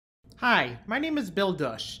Hi, my name is Bill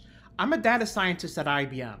Dusch. I'm a data scientist at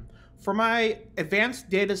IBM. For my advanced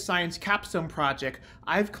data science capstone project,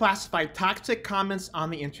 I've classified toxic comments on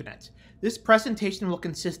the internet. This presentation will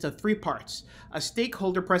consist of 3 parts: a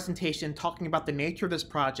stakeholder presentation talking about the nature of this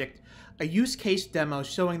project, a use case demo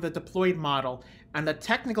showing the deployed model, and a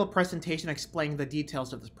technical presentation explaining the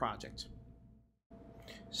details of this project.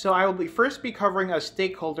 So I will first be covering a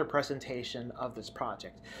stakeholder presentation of this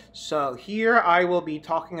project. So here I will be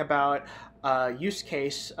talking about use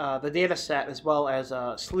case, the data set, as well as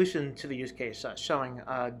a solution to the use case showing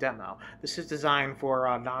a demo. This is designed for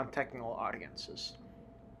non-technical audiences.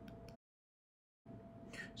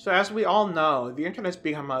 So as we all know, the internet's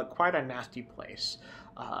become quite a nasty place.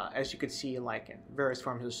 As you can see, like in various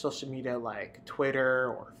forms of social media like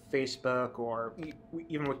Twitter or Facebook or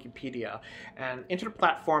even Wikipedia. And internet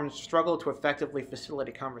platforms struggle to effectively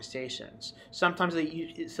facilitate conversations. Sometimes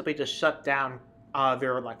they simply just shut down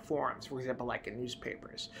their forums, for example, like in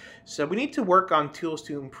newspapers. So we need to work on tools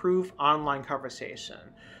to improve online conversation.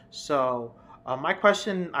 So my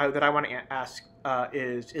question that I want to ask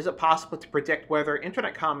is it possible to predict whether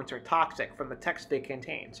internet comments are toxic from the text they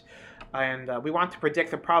contain? And we want to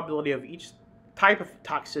predict the probability of each type of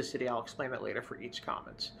toxicity. I'll explain that later for each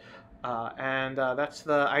comment. That's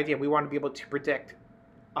the idea. We want to be able to predict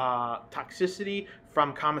toxicity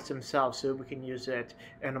from comments themselves so we can use it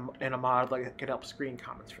in a model that can help screen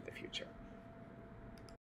comments for the future.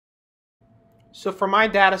 So for my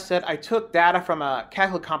data set, I took data from a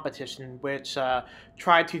calculator competition which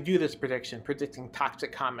tried to do this predicting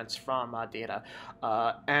toxic comments from data.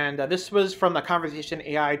 This was from the Conversation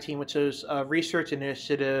AI team, which is a research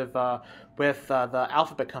initiative with the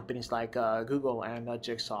alphabet companies like Google and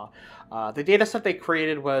Jigsaw. The data set they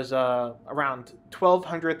created was around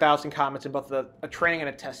 1,200,000 comments in both a training and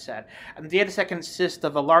a test set. And the data set consists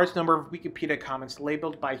of a large number of Wikipedia comments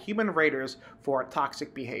labeled by human raters for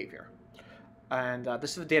toxic behavior. And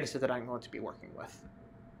this is the data set that I'm going to be working with.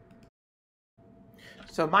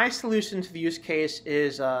 So my solution to the use case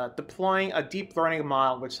is deploying a deep learning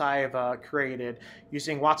model which I have created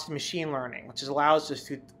using Watson machine learning, which allows us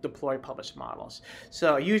to deploy published models.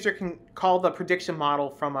 So a user can call the prediction model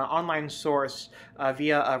from an online source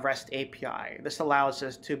via a REST API. This allows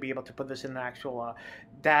us to be able to put this in an actual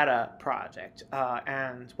data project.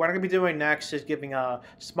 And what I'm going to be doing next is giving a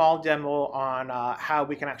small demo on how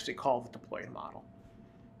we can actually call the deployed model.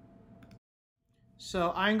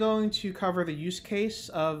 So I'm going to cover the use case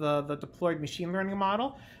of the deployed machine learning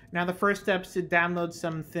model. Now the first step is to download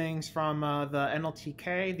some things from the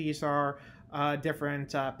NLTK. These are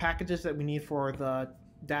different packages that we need for the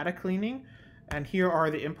data cleaning. And here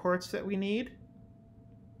are the imports that we need.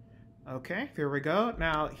 Okay, here we go.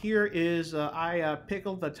 Now here is, I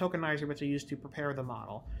pickled the tokenizer which I used to prepare the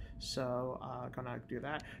model. So I'm gonna do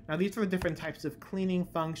that. Now these are the different types of cleaning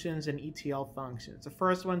functions and ETL functions. The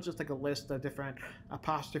first one's just like a list of different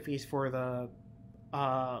apostrophes for the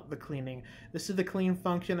cleaning. This is the clean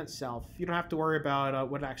function itself. You don't have to worry about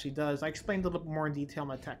what it actually does. I explained a little bit more in detail in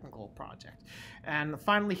my technical project. And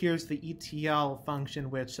finally, here's the ETL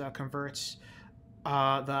function, which converts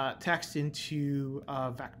the text into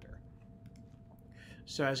a vector.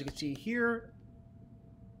 So as you can see here,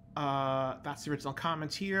 that's the original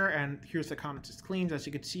comments here, and here's the comments it's cleaned. As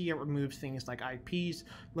you can see, it removes things like IPs,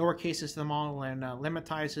 lower cases of the model, and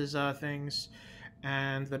limitizes things.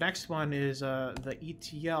 And the next one is the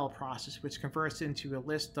ETL process, which converts into a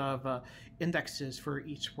list of indexes for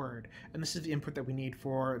each word. And this is the input that we need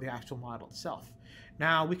for the actual model itself.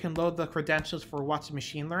 Now we can load the credentials for Watson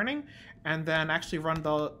machine learning and then actually run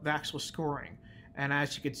the actual scoring. And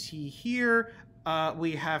as you can see here,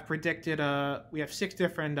 we have predicted, we have 6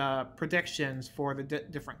 different predictions for the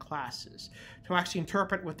different classes. To actually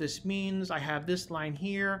interpret what this means, I have this line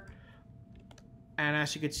here. And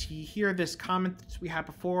as you can see here, this comment we had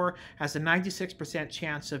before has a 96%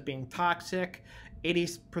 chance of being toxic,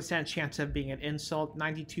 80% chance of being an insult,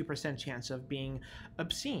 92% chance of being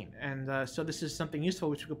obscene. And so this is something useful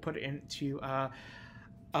which we could put into a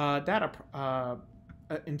data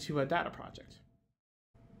project.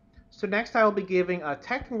 So next I will be giving a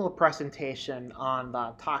technical presentation on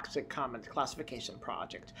the toxic comment classification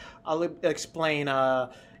project. I'll explain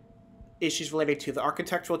issues related to the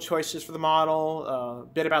architectural choices for the model, a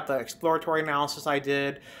bit about the exploratory analysis I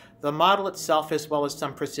did, the model itself, as well as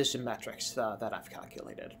some precision metrics that I've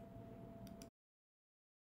calculated.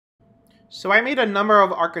 So I made a number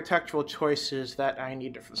of architectural choices that I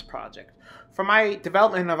needed for this project. For my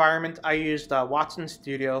development environment, I used Watson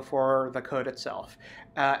Studio for the code itself.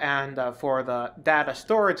 For the data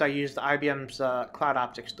storage, I used IBM's Cloud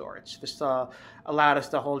Object Storage. This allowed us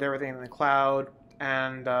to hold everything in the cloud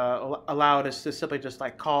and allowed us to simply just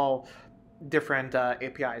like call different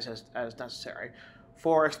APIs as necessary.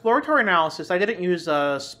 For exploratory analysis, I didn't use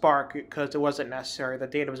Spark because it wasn't necessary. The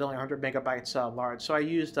data was only 100 megabytes large. So I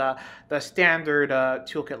used the standard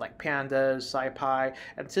toolkit like Pandas, SciPy.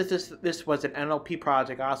 And since this was an NLP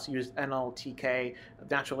project, I also used NLTK,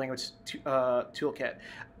 Natural Language Toolkit,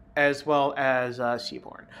 as well as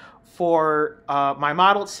Seaborn. For my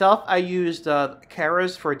model itself, I used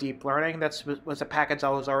Keras for deep learning. That was a package I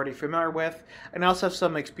was already familiar with. And I also have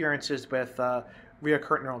some experiences with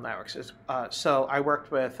recurrent neural networks. So I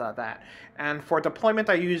worked with that. And for deployment,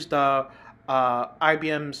 I used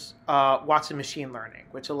IBM's Watson Machine Learning,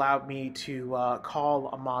 which allowed me to call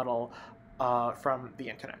a model from the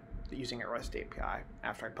internet using a REST API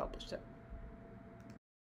after I published it.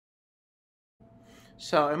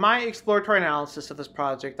 So in my exploratory analysis of this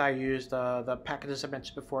project, I used the packages I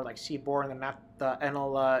mentioned before, like Seaborn and the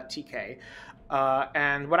NLTK.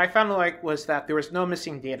 And what I found was that there was no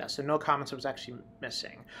missing data, so no comments was actually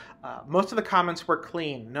missing. Most of the comments were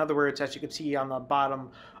clean. In other words, as you can see on the bottom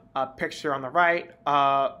picture on the right,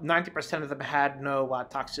 90% of them had no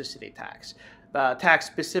toxicity tags. The tags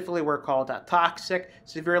specifically were called toxic,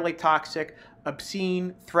 severely toxic,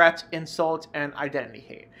 obscene, threat, insult, and identity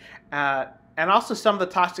hate. And also some of the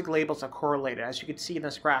toxic labels are correlated. As you can see in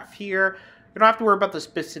this graph here, you don't have to worry about the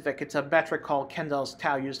specific. It's a metric called Kendall's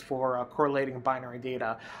tau used for correlating binary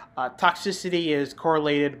data. Toxicity is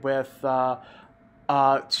correlated with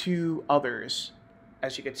two others,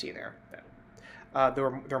 as you can see there.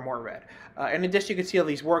 They're more red. In addition, you can see all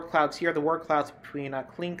these word clouds here. The word clouds between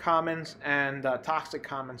clean comments and toxic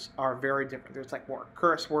comments are very different. There's like more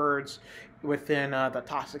curse words within the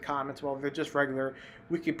toxic comments, while they're just regular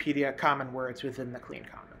Wikipedia common words within the clean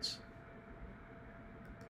comments.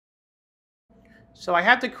 So I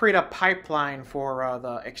had to create a pipeline for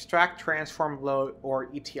the extract, transform, load, or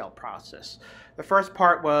ETL process. The first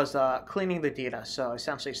part was cleaning the data. So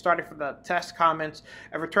essentially starting from the text comments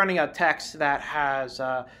and returning a text that has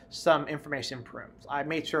some information improved. I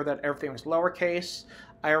made sure that everything was lowercase.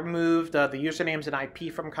 I removed the usernames and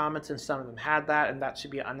IP from comments, and some of them had that, and that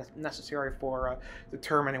should be unnecessary for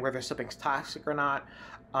determining whether something's toxic or not.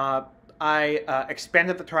 I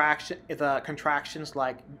expanded the contractions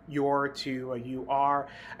like your to you are,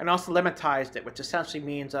 and also lemmatized it, which essentially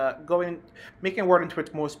means making a word into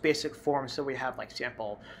its most basic form. So we have, like,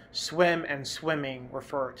 example, swim and swimming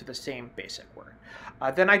refer to the same basic word.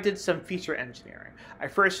 Then I did some feature engineering. I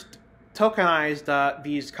first tokenized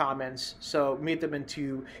these comments, so made them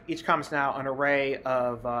into, each comment's now an array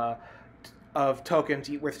of tokens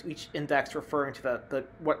with each index referring to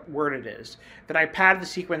what word it is. Then I padded the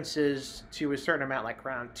sequences to a certain amount, like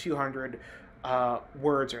around 200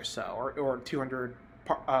 words or so, or 200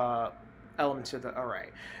 elements of the array.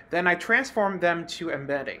 Then I transformed them to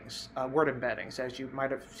embeddings, word embeddings, as you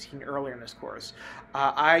might have seen earlier in this course.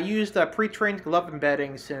 I used a pre-trained glove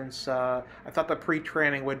embedding since I thought the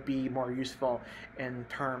pre-training would be more useful in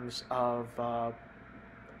terms of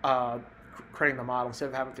creating the model instead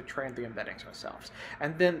of having to train the embeddings ourselves.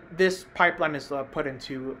 And then this pipeline is put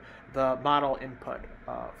into the model input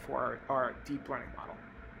for our deep learning model.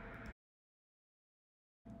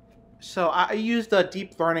 So I used a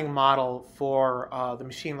deep learning model for the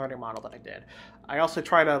machine learning model that I did. I also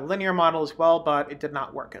tried a linear model as well, but it did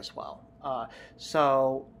not work as well.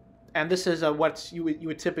 And this is what you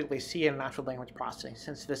would typically see in natural language processing.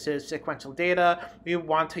 Since this is sequential data, we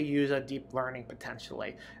want to use a deep learning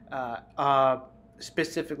potentially,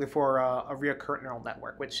 specifically for a recurrent neural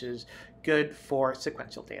network, which is good for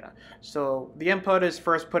sequential data. So the input is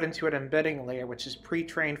first put into an embedding layer, which is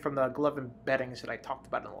pre-trained from the glove embeddings that I talked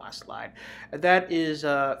about in the last slide. And that is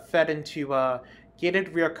fed into a gated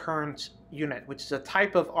recurrence unit, which is a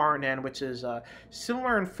type of RNN which is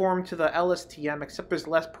similar in form to the LSTM, except there's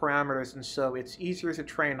less parameters, and so it's easier to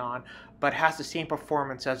train on, but has the same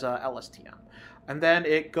performance as a LSTM. And then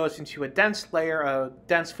it goes into a dense layer, a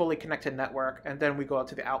dense fully connected network, and then we go out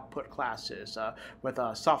to the output classes with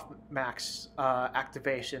a softmax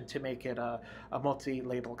activation to make it a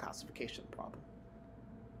multi-label classification problem.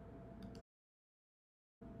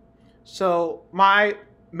 So my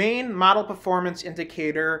main model performance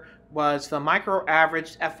indicator was the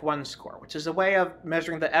micro-averaged F1 score, which is a way of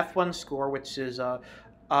measuring the F1 score, which is a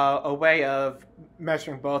way of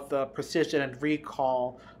measuring both the precision and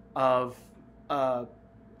recall of a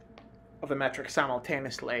metric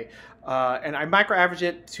simultaneously. And I micro-average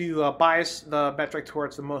it to bias the metric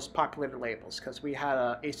towards the most populated labels, because we had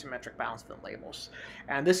an asymmetric balance in labels.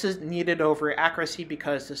 And this is needed over accuracy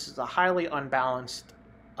because this is a highly unbalanced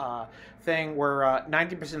thing where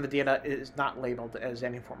 90% of the data is not labeled as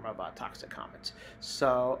any form of toxic comments.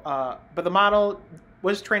 So, but the model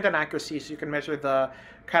was trained on accuracy, so you can measure the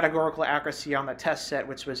categorical accuracy on the test set,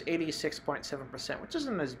 which was 86.7%, which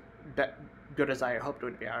isn't as good as I hoped it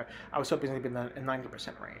would be. I was hoping it would be in the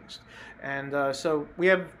 90% range. And so we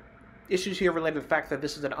have issues here related to the fact that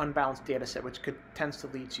this is an unbalanced data set, which tends to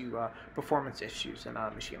lead to performance issues in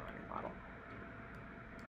a machine learning model.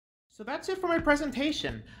 So that's it for my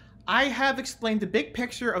presentation. I have explained the big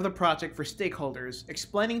picture of the project for stakeholders,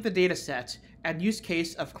 explaining the data set and use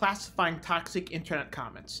case of classifying toxic internet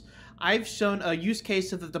comments. I've shown a use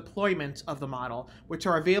case of the deployment of the model, which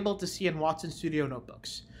are available to see in Watson Studio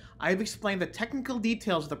notebooks. I've explained the technical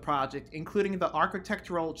details of the project, including the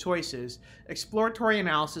architectural choices, exploratory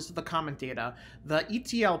analysis of the comment data, the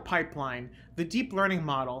ETL pipeline, the deep learning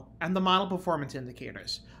model, and the model performance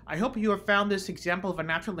indicators. I hope you have found this example of a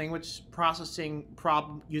natural language processing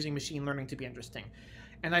problem using machine learning to be interesting.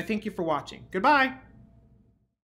 And I thank you for watching. Goodbye!